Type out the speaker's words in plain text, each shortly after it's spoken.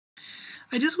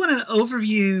I just want to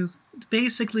overview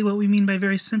basically what we mean by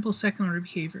very simple second-order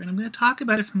behavior, and I'm going to talk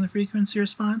about it from the frequency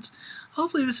response.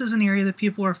 Hopefully this is an area that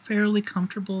people are fairly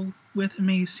comfortable with and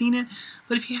maybe seen it,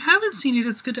 but if you haven't seen it,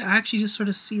 it's good to actually just sort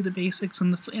of see the basics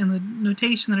and the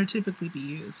notation that are typically be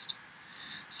used.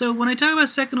 So when I talk about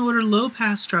second-order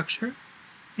low-pass structure,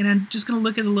 and I'm just going to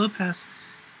look at the low-pass,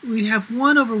 we have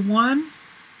 1 over 1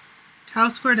 tau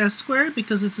squared s squared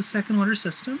because it's a second-order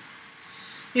system.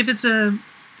 If it's a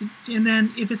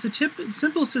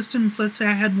simple system, let's say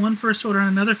I had one first order and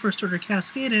another first order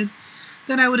cascaded,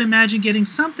 then I would imagine getting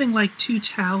something like 2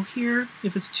 tau here,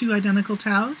 if it's 2 identical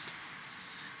taus.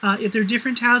 If they're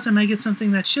different taus, I might get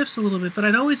something that shifts a little bit, but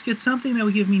I'd always get something that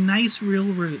would give me nice real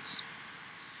roots.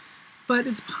 But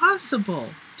it's possible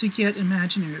to get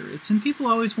imaginary roots, and people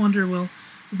always wonder, well,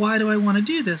 why do I want to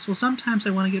do this? Well, sometimes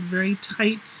I want to get very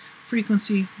tight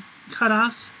frequency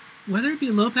cutoffs, whether it be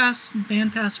low-pass,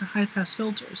 bandpass, or high-pass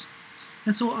filters.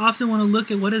 And so we'll often want to look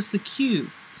at what is the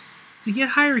Q. To get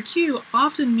higher Q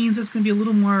often means it's going to be a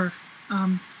little more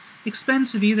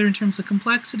expensive, either in terms of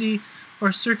complexity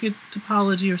or circuit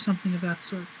topology or something of that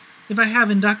sort. If I have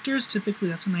inductors, typically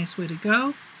that's a nice way to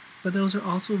go, but those are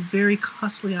also very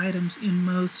costly items in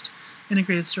most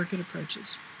integrated circuit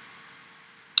approaches.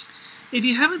 If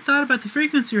you haven't thought about the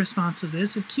frequency response of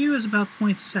this, if Q is about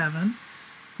 0.7,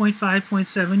 0.5,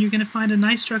 0.7, you're going to find a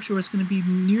nice structure where it's going to be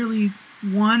nearly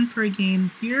 1 per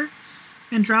gain here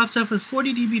and drops off with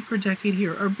 40 dB per decade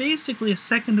here, or basically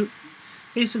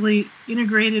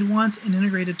integrated once and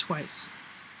integrated twice.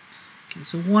 Okay,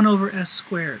 so 1 over s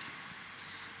squared.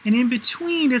 And in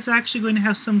between, it's actually going to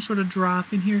have some sort of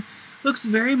drop in here. Looks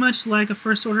very much like a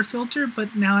first order filter,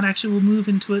 but now it actually will move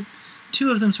into it, 2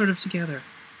 of them sort of together.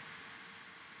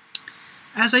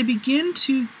 As I begin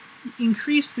to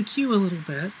increase the Q a little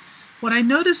bit, what I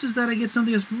notice is that I get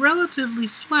something that's relatively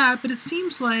flat, but it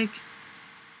seems like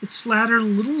it's flatter a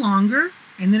little longer,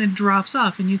 and then it drops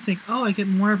off, and you think, oh, I get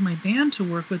more of my band to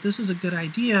work with, this is a good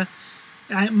idea.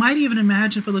 I might even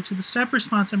imagine if I looked at the step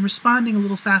response, I'm responding a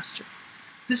little faster.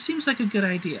 This seems like a good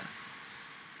idea.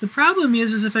 The problem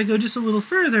is if I go just a little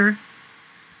further,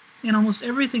 and almost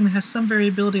everything that has some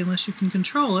variability, unless you can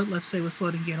control it, let's say with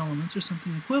floating gate elements or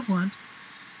something equivalent,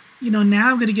 now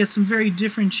I'm going to get some very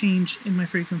different change in my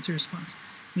frequency response.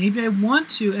 Maybe I want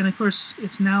to, and of course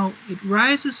it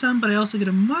rises some, but I also get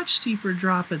a much steeper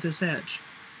drop at this edge.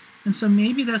 And so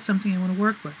maybe that's something I want to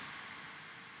work with.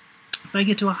 If I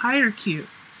get to a higher Q,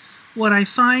 what I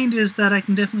find is that I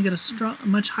can definitely get a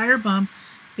much higher bump.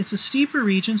 It's a steeper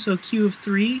region, so a Q of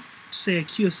 3, say a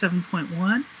Q of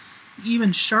 7.1.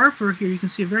 Even sharper here, you can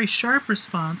see a very sharp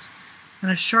response and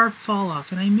a sharp fall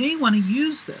off. And I may want to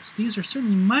use this. These are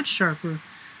certainly much sharper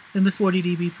than the 40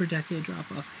 dB per decade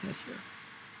drop off I had here.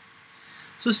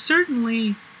 So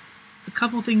certainly a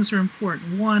couple things are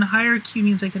important. One, higher Q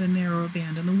means I get a narrower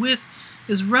band, and the width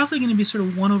is roughly going to be sort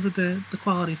of 1 over the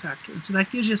quality factor. And so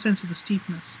that gives you a sense of the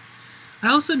steepness. I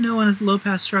also know in a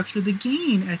low-pass structure, the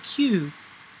gain at Q,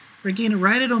 or gain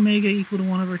right at omega equal to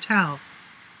 1 over tau,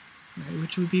 right,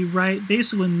 which would be right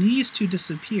basically when these two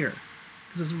disappear.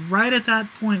 Because it's right at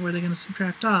that point where they're going to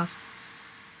subtract off,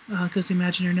 because the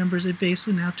imaginary numbers, it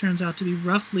basically now turns out to be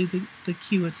roughly the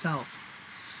Q itself.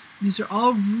 These are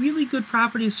all really good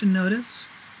properties to notice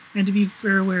and to be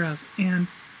very aware of. And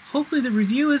hopefully the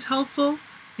review is helpful,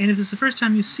 and if this is the first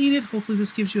time you've seen it, hopefully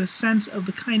this gives you a sense of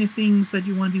the kind of things that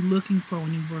you want to be looking for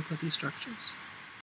when you work with these structures.